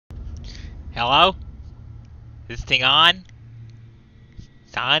Hello? Is this thing on?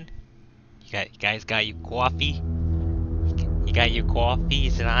 It's on? You guys got your coffee? You got your coffee?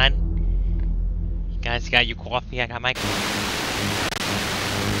 Is it on? You guys got your coffee? I got my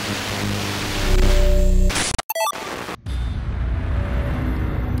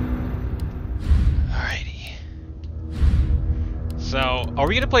Alrighty. So, are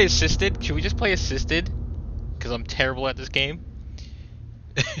we gonna play assisted? Should we just play assisted? Because I'm terrible at this game.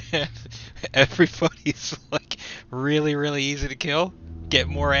 Everybody's like really easy to kill. Get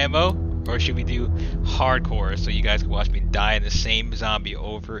more ammo, or should we do hardcore so you guys can watch me die in the same zombie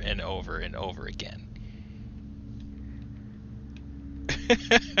over and over and over again?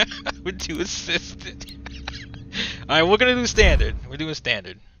 I would do assisted. Alright, we're gonna do standard. We're doing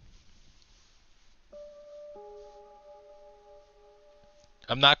standard.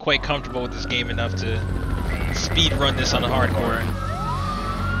 I'm not quite comfortable with this game enough to speed run this on hardcore.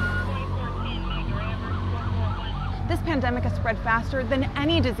 This pandemic has spread faster than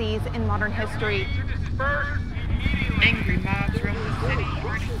any disease in modern history. Angry mobs roam the city,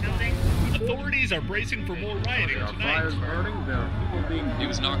 burning buildings. Authorities are bracing for more rioting tonight. He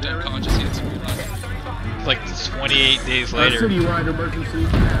was knocked unconscious. He had some It's like 28 days later. Citywide emergency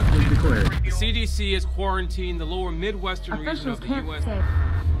has been declared. The CDC has quarantined the lower Midwestern region of the U.S.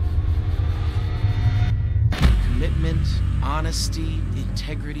 Commitment, honesty,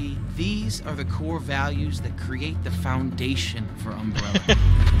 integrity, these are the core values that create the foundation for Umbrella.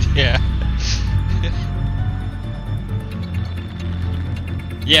 Yeah.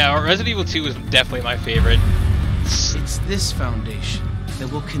 Yeah, Resident Evil 2 is definitely my favorite. It's this foundation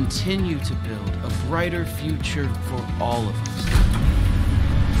that will continue to build a brighter future for all of us.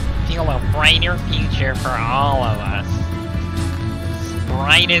 Feel a brighter future for all of us. As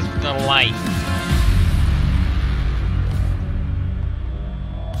bright as the light.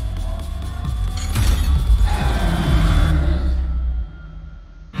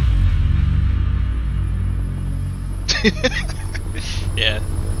 Yeah,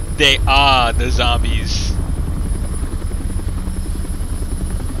 they are the zombies.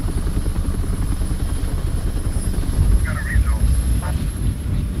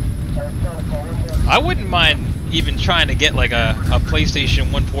 I wouldn't mind even trying to get like a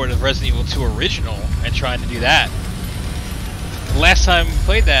PlayStation 1 port of Resident Evil 2 original and trying to do that. The last time we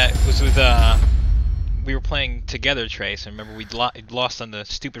played that was with we were playing together, Trace. I remember we lost on the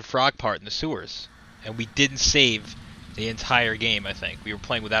stupid frog part in the sewers, and we didn't save the entire game. I think we were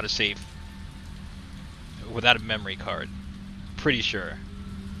playing without a save, without a memory card. Pretty sure.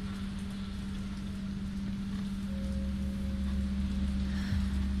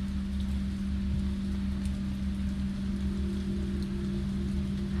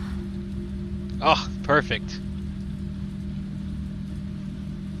 Oh, perfect.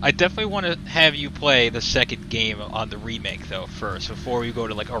 I definitely want to have you play the second game on the remake though first, before we go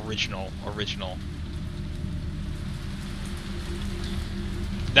to like original.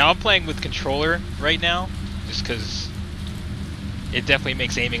 Now I'm playing with controller right now, just because it definitely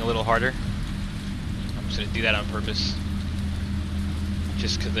makes aiming a little harder. I'm just going to do that on purpose.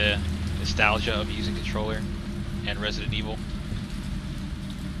 Just because the nostalgia of using controller and Resident Evil.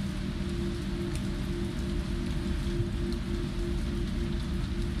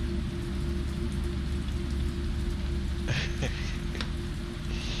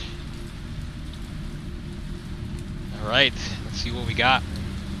 Alright, let's see what we got.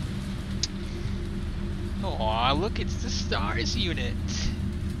 Aw, look, it's the STARS unit.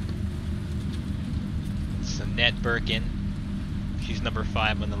 It's Annette Birkin. She's number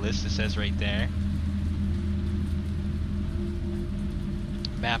 5 on the list, it says right there.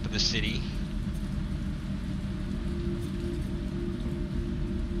 Map of the city.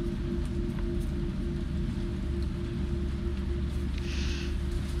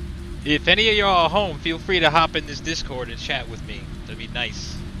 If any of y'all are home, feel free to hop in this Discord and chat with me. That'd be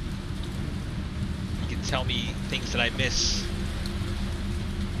nice. You can tell me things that I miss.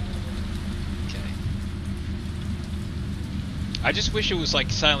 Okay. I just wish it was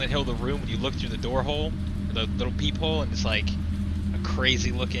like Silent Hill, the room, when you look through the door hole, or the little peephole, and it's like a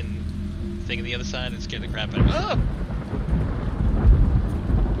crazy looking thing on the other side and scare the crap out of me. Oh!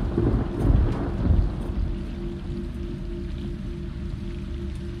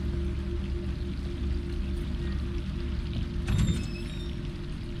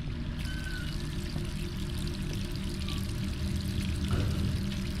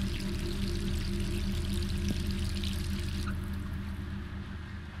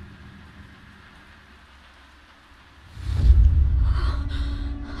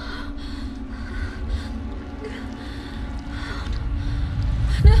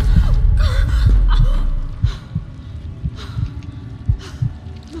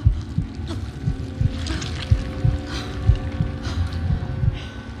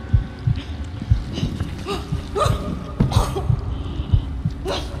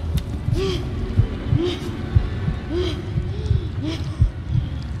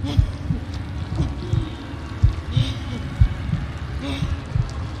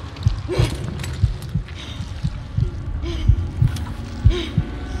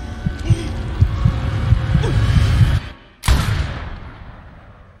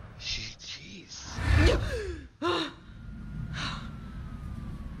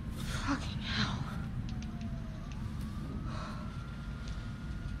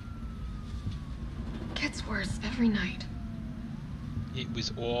 worse every night. It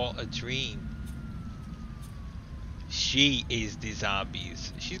was all a dream. She is the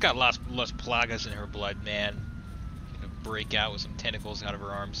zombies. She's got Las Plagas in her blood, man. Gonna break out with some tentacles out of her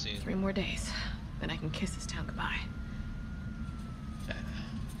arms soon. 3 more days, then I can kiss this town goodbye.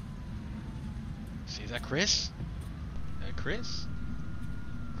 See, is that Chris? Chris?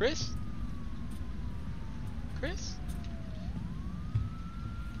 Chris? Chris?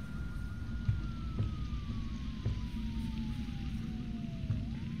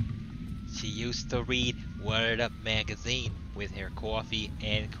 She used to read Word Up magazine with her coffee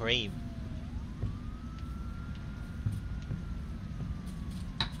and cream.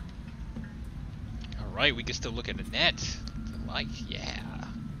 Alright, we can still look at the net. The light, yeah.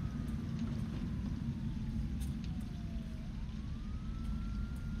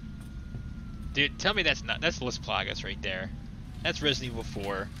 Dude, tell me that's Las Plagas right there. That's Resident Evil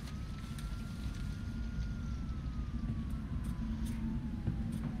 4.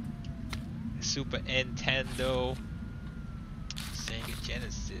 Super Nintendo, Sega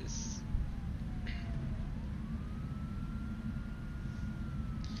Genesis.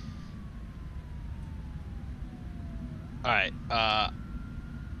 Alright, I'm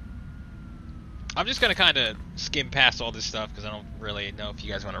just gonna kind of skim past all this stuff because I don't really know if you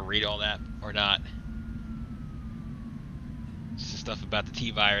guys want to read all that or not. It's just stuff about the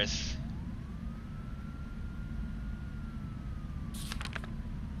T-virus.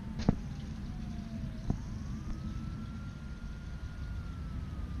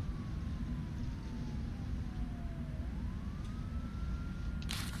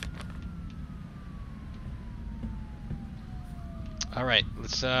 Alright,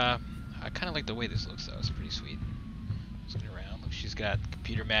 let's I kind of like the way this looks though, it's pretty sweet. Looking around, look, she's got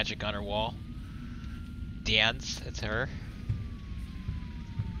computer magic on her wall. Dance, that's her.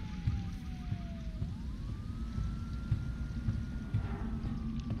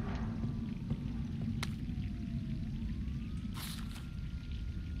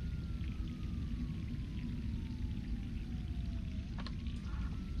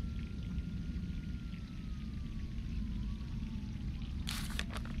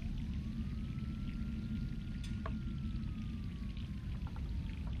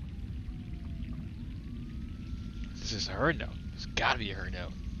 This is her note. It's gotta be her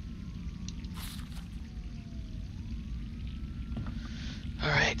note.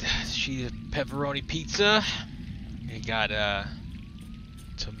 Alright, she did pepperoni pizza. We got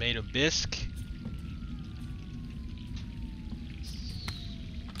tomato bisque.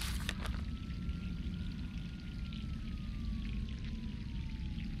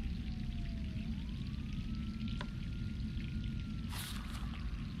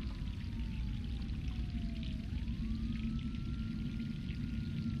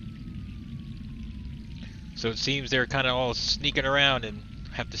 So it seems they're kind of all sneaking around and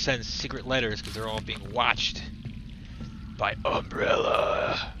have to send secret letters because they're all being watched by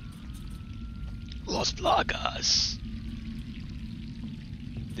Umbrella. Las Plagas.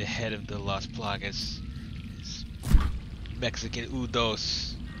 The head of the Las Plagas is Mexican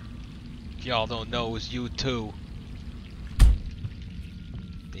Udos. If y'all don't know, it's you too.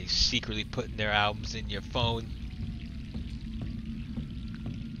 They secretly putting their albums in your phone.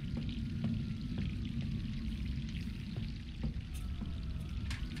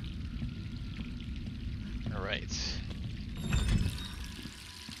 Alright.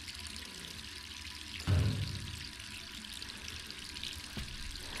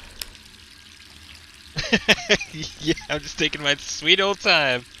 Yeah, I'm just taking my sweet old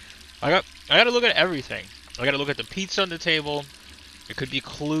time. I gotta look at everything. I gotta look at the pizza on the table. There could be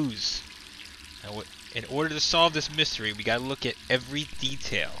clues. Now, in order to solve this mystery, we gotta look at every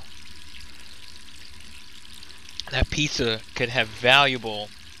detail. That pizza could have valuable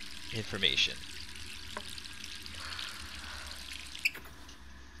information.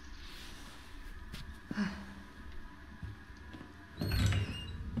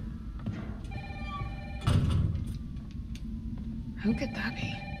 Who could that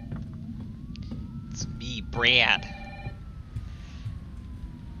be? It's me, Brad.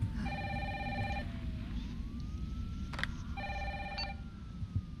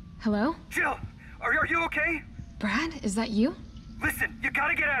 Hello? Jill, are you okay? Brad, is that you? Listen, you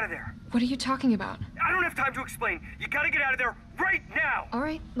gotta get out of there. What are you talking about? I don't have time to explain. You gotta get out of there right now. All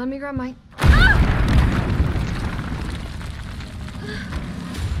right, let me grab my...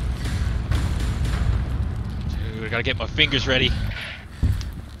 Dude, I gotta get my fingers ready.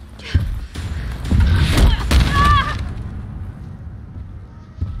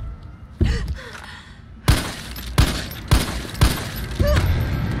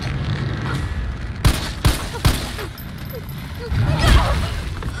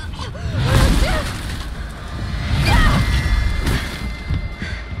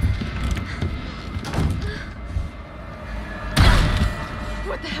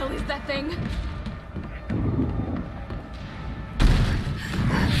 hell is that thing?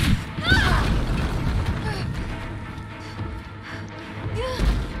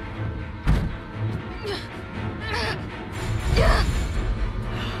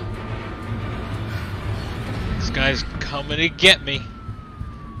 This guy's coming to get me.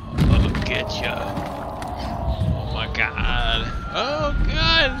 Oh, get ya. Oh my god. Oh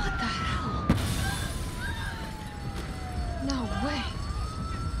god. What the hell? No way.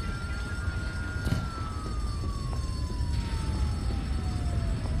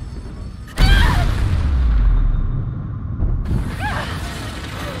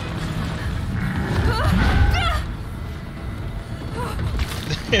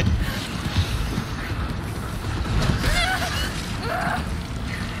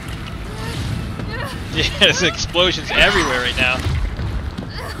 Yeah, there's explosions everywhere right now.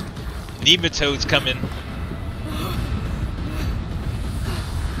 Nematodes coming.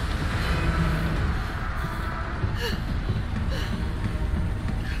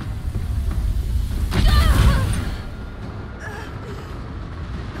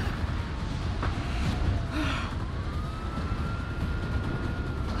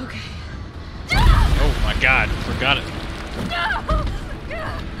 Okay. Oh my god, forgot it.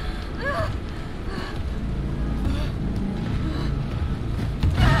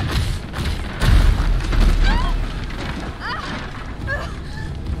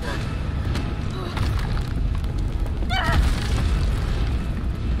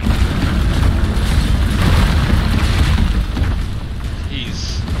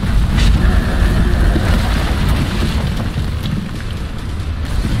 Jeez.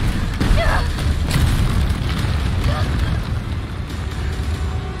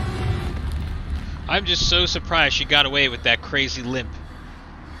 I'm just so surprised she got away with that crazy limp.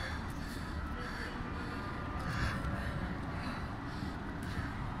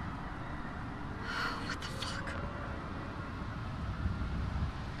 What the fuck?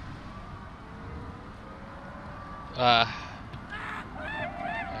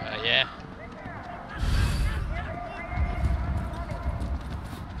 Yeah.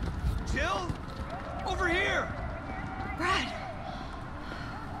 Jill? Over here! Brad!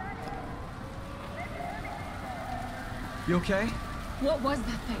 You okay? What was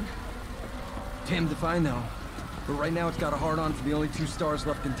that thing? Damned if I know. But right now it's got a hard-on for the only 2 stars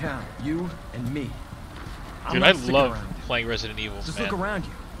left in town. You and me. Dude, I love playing Resident Evil. Just man. look around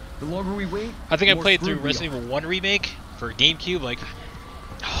you. The longer we wait, I think I the more played through screwed we Resident are. Evil 1 Remake for GameCube like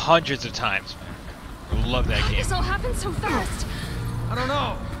hundreds of times, man. I love that game. This all happened so fast. I don't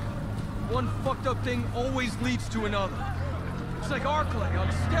know. One fucked up thing always leads to another. It's like Arclay on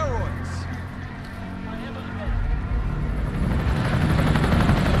steroids.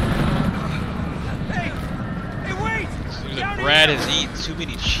 Hey, wait! Seems like Brad has eaten too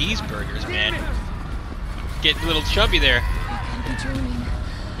many cheeseburgers, man. Getting a little chubby there. I could be dreaming.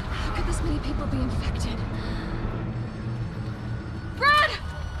 How could this many people be infected? Brad!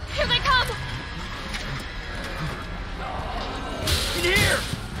 Here they come! In here!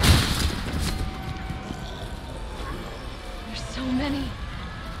 There's so many.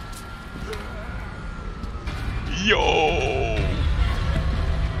 Yo!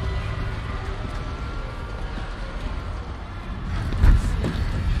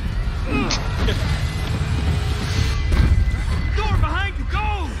 Door behind you,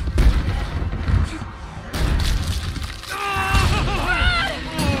 go!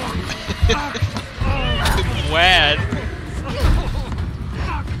 Wad.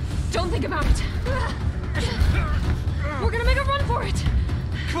 Don't think about it. We're gonna make a run for it.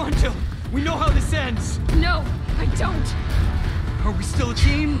 Come on, Jill. We know how this ends. No, I don't. Are we still a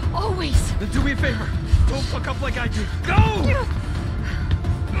team? Always. Then do me a favor. Don't fuck up like I did. Go!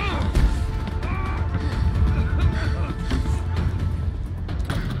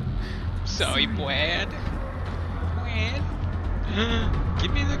 Sorry, Wad. Wad.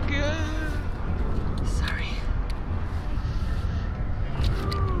 Give me the gun. Sorry.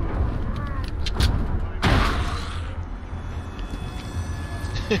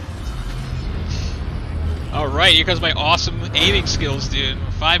 Alright, here comes my awesome aiming skills, dude.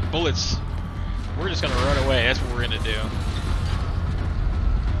 5 bullets. We're just gonna run away. That's what we're gonna do.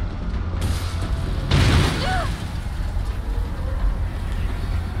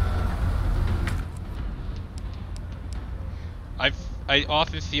 I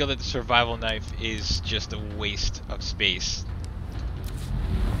often feel that the survival knife is just a waste of space.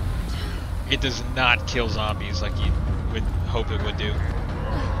 It does not kill zombies like you would hope it would do.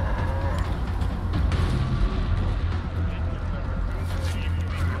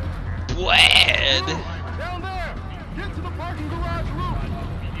 Bled! Down there! Get to the parking garage roof!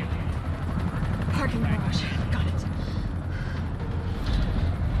 parking garage. Got it.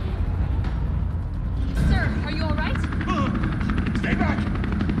 Sir, are you all right? Stay back!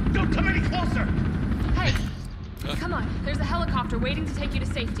 Don't come any closer! Hey, come on. There's a helicopter waiting to take you to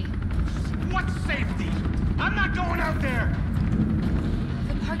safety. What safety? I'm not going out there!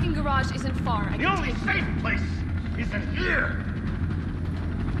 The parking garage isn't far. I The can only take safe place isn't here!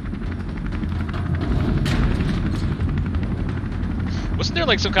 Wasn't there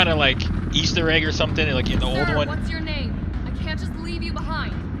like some kind of like Easter egg or something like in the old Sir, one? what's your name? I can't just leave you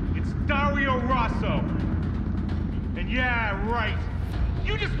behind. It's Dario Rosso. And yeah, right.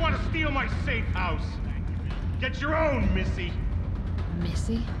 You just want to steal my safe house. Get your own, Missy.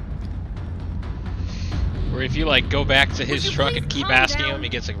 Missy? Or if you like go back to his you truck please and keep calm asking down? him, he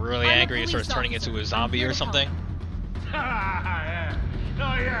gets like really I'm a angry and starts police turning officer. into a I'm zombie here or to help. something. Yeah.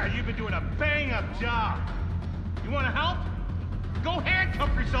 Oh yeah, you've been doing a bang-up job. You want to help? Go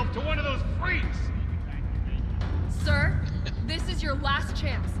handcuff yourself to one of those freaks. Sir, this is your last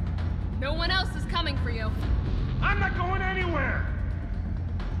chance. No one else is coming for you. I'm not going anywhere.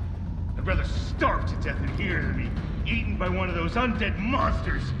 I'd rather starve to death in here than be eaten by one of those undead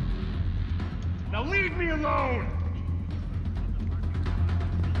monsters. Now leave me alone.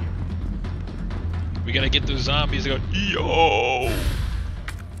 We gotta get those zombies to go, yo!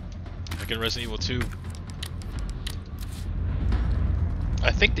 Like in Resident Evil 2.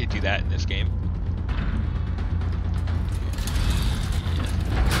 I think they do that in this game.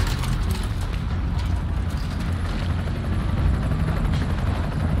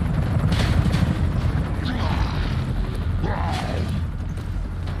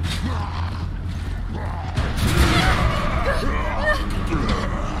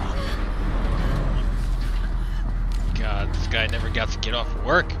 God, this guy never got to get off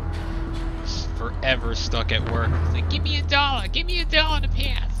work. He's forever stuck at work. He's like, give me $1, give me $1 to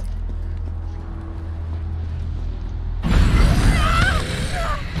pass.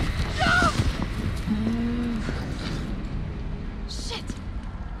 Shit!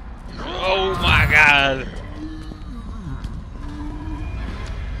 Oh my God.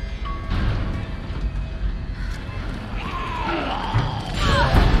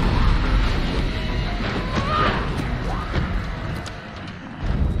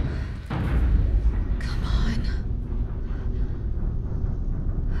 Come on.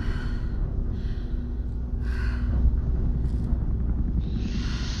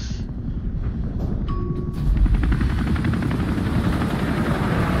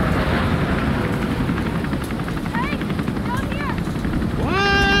 Hey, down here. What?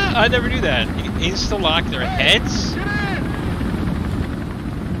 I never knew that. You can insta-lock their heads?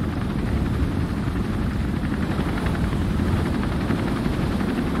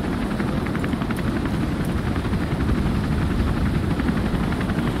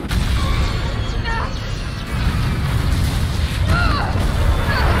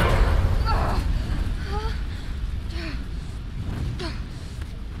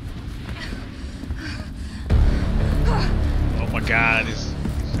 Oh my God, it's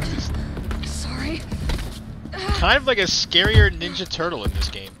Sorry. kind of like a scarier Ninja Turtle in this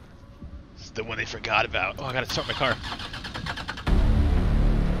game. It's the one they forgot about. Oh, I gotta start my car.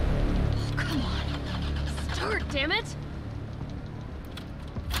 Come on. Start, damn it!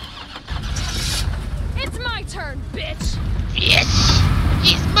 It's my turn, bitch! Yes!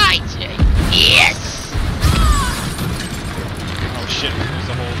 It's my turn! Yes! Oh shit, there's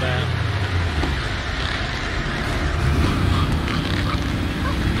a whole band.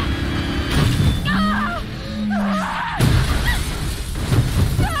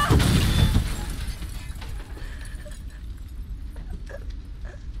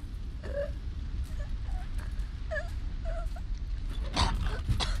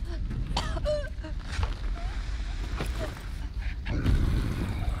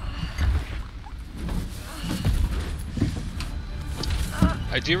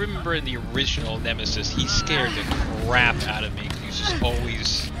 I do remember in the original Nemesis, he scared the crap out of me. He was just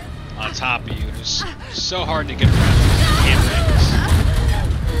always on top of you. It was so hard to get around with camera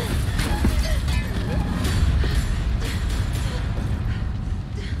angles.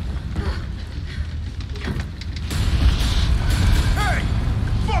 Hey!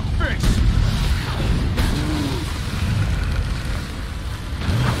 Fuckface!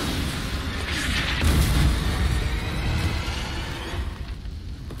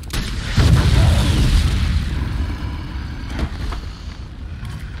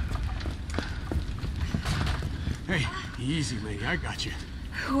 Hey, easy, lady. I got you.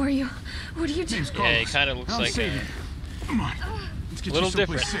 Who are you? What are you doing? Name's Yeah, he Carlos. kind of looks I'll like save you. Come on. Let's get Little you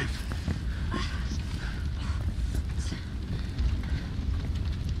someplace different. safe.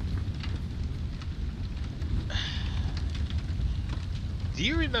 Do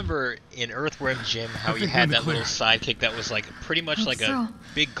you remember in Earthworm Jim how he had that little sidekick that was like pretty much like a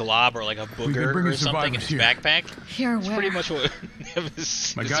big glob or like a booger or something in his babackpack? Here, It's pretty much what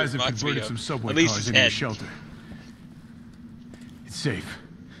Nemesis My guys have reminds me converted of. some subway At least cars his into a head. shelter. It's safe.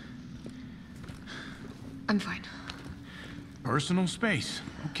 I'm fine. Personal space.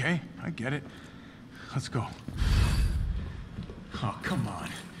 Okay, I get it. Let's go. Oh, come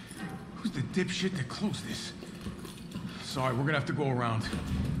on. Who's the dipshit that closed this? Sorry, we're gonna have to go around.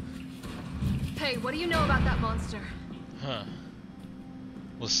 Hey, what do you know about that monster? Huh.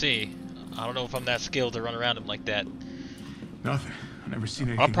 We'll see. I don't know if I'm that skilled to run around him like that. Nothing. I've never seen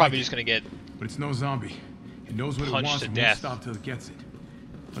anything I'm probably like just gonna get But it's no zombie. It knows what it punched wants to and death. won't stop till it gets it.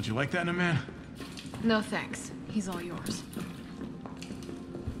 Don't you like that in a man? No thanks. He's all yours.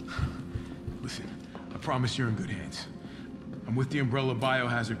 Listen, I promise you're in good hands. I'm with the Umbrella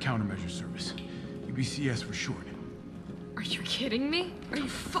Biohazard Countermeasure Service. UBCS for short. Are you kidding me? Are you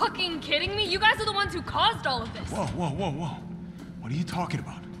fucking kidding me? You guys are the ones who caused all of this. Whoa, whoa, whoa, whoa. What are you talking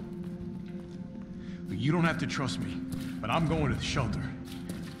about? Look, you don't have to trust me, but I'm going to the shelter.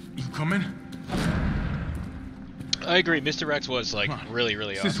 You coming? I agree, Mr. Rex was like really,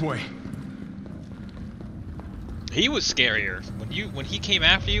 really It's this awesome. way. He was scarier. When he came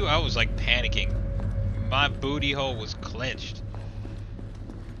after you, I was like panicking. My booty hole was clenched.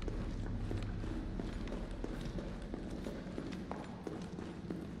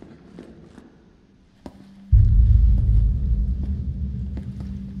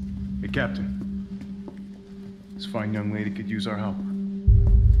 Hey, Captain. This fine young lady could use our help.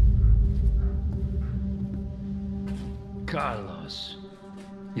 Carlos,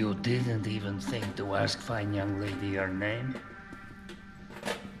 you didn't even think to ask fine young lady her name?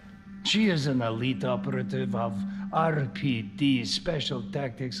 She is an elite operative of RPD, Special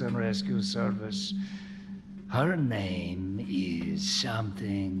Tactics and Rescue Service. Her name is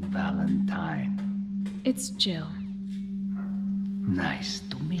something Valentine. It's Jill. Nice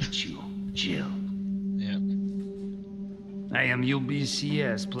to meet you, Jill. Yeah. I am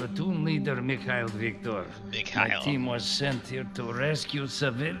UBCS Platoon Leader Mikhail Victor. Mikhail. My team was sent here to rescue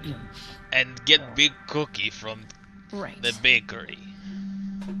civilians. And get big cookie from Right. the bakery.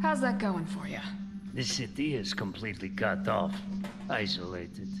 How's that going for you? The city is completely cut off,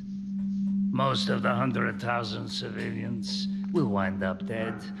 isolated. Most of the 100,000 civilians will wind up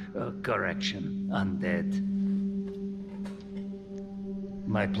dead. Correction, undead.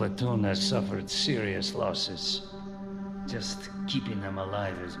 My platoon has suffered serious losses. Just keeping them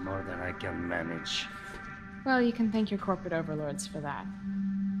alive is more than I can manage. Well, you can thank your corporate overlords for that.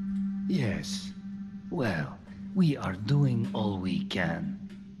 Yes. Well, we are doing all we can.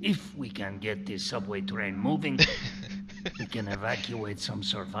 If we can get this subway train moving, we can evacuate some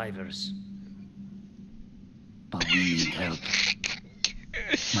survivors. But we need help.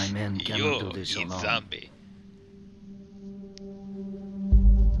 My men cannot do this alone. Zombie.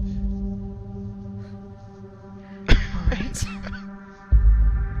 Alright.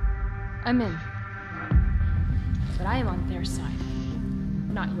 I'm in. But I am on their side,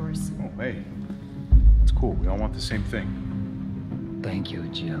 not yours. Oh, hey. It's cool. We all want the same thing. Thank you,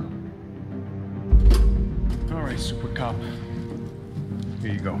 Jill. All right, Super Cop.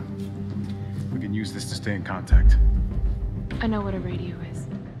 Here you go. We can use this to stay in contact. I know what a radio is.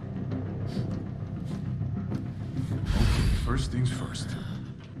 Okay, first things first.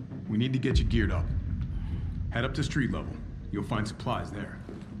 We need to get you geared up. Head up to street level. You'll find supplies there.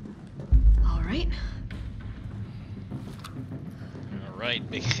 Alright. Alright,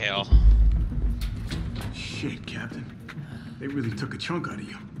 Mikhail. Shit, Captain. They really took a chunk out of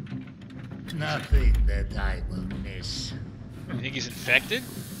you. Nothing that I will miss. You think he's infected?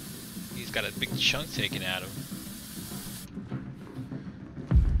 He's got a big chunk taken out of him.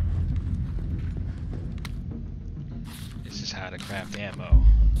 This is how to craft ammo.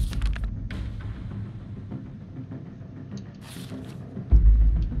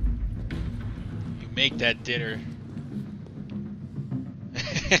 You make that dinner.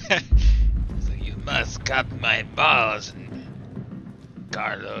 So you must cut my balls,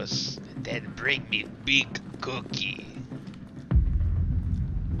 Carlos, and then bring me big cookie.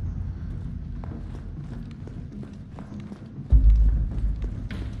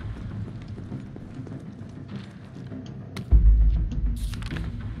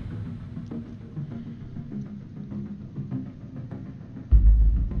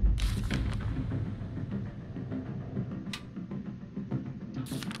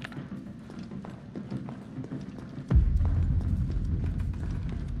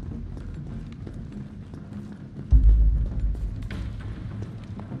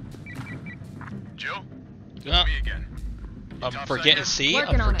 Jill? Yeah. Me again. I'm forgetting. See,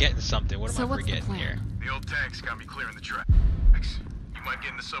 I'm forgetting something. What am I forgetting here? The old tanks got me clearing the tracks. You mind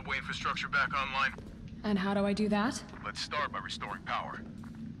getting the subway infrastructure back online? And how do I do that? Let's start by restoring power.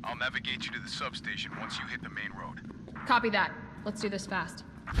 I'll navigate you to the substation once you hit the main road. Copy that. Let's do this fast.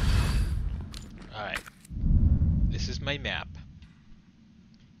 Alright. This is my map.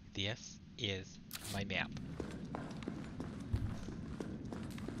 This is my map.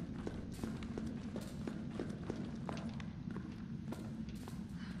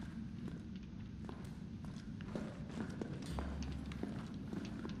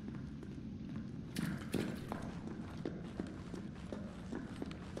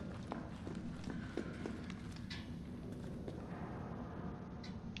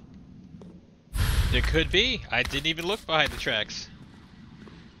 There could be. I didn't even look behind the tracks.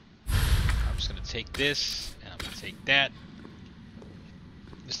 I'm just gonna take this, and I'm gonna take that.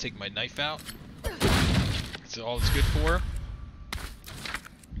 Just take my knife out. That's all it's good for.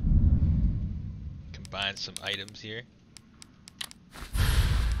 Combine some items here.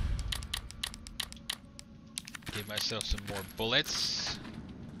 Give myself some more bullets.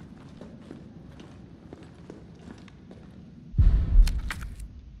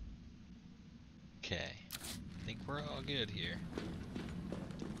 Okay, I think we're all good here.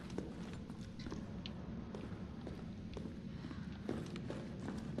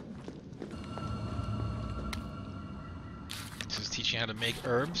 This is teaching how to make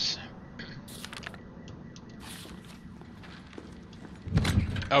herbs.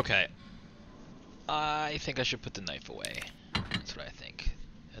 Okay. I think I should put the knife away. That's what I think.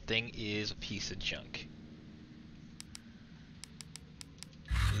 That thing is a piece of junk.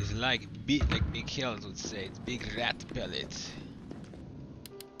 It's like Mikhail would say, it's big rat pellet.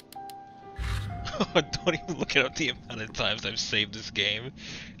 Don't even look at the amount of times I've saved this game.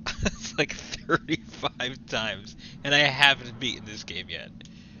 It's like 35 times, and I haven't beaten this game yet.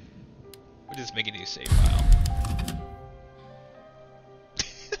 We'll just make a new save file.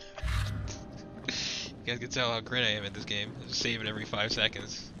 You guys can tell how great I am at this game. I just save it every 5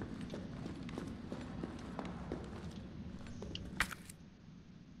 seconds.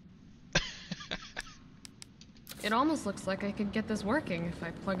 It almost looks like I could get this working if I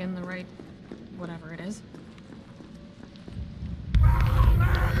plug in the right... whatever it is.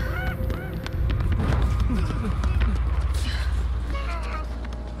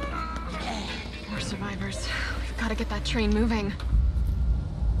 More survivors. We've got to get that train moving.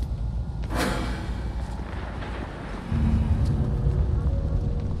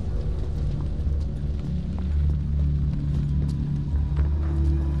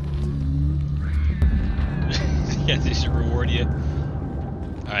 Yeah, they should reward you.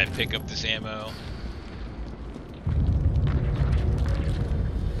 Alright, pick up this ammo.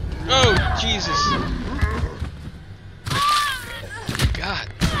 Oh, Jesus! God,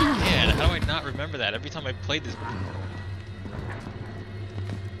 man, how do I not remember that every time I played this?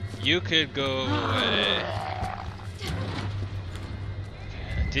 You could go away.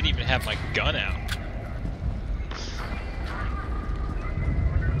 I didn't even have my gun out.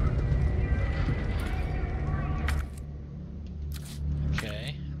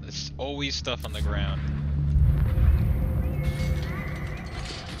 Okay, there's always stuff on the ground.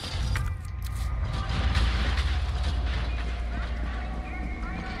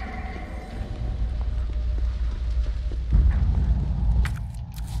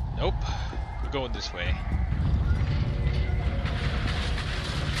 Nope, we're going this way.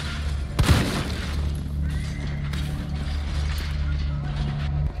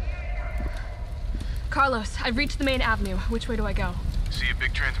 Carlos, I've reached the main avenue. Which way do I go? See a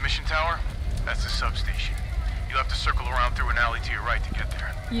big transmission tower? That's the substation. You'll have to circle around through an alley to your right to get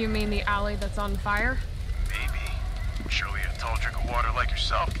there. You mean the alley that's on fire? Maybe. Surely a tall drink of water like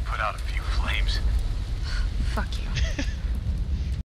yourself can put out a few flames.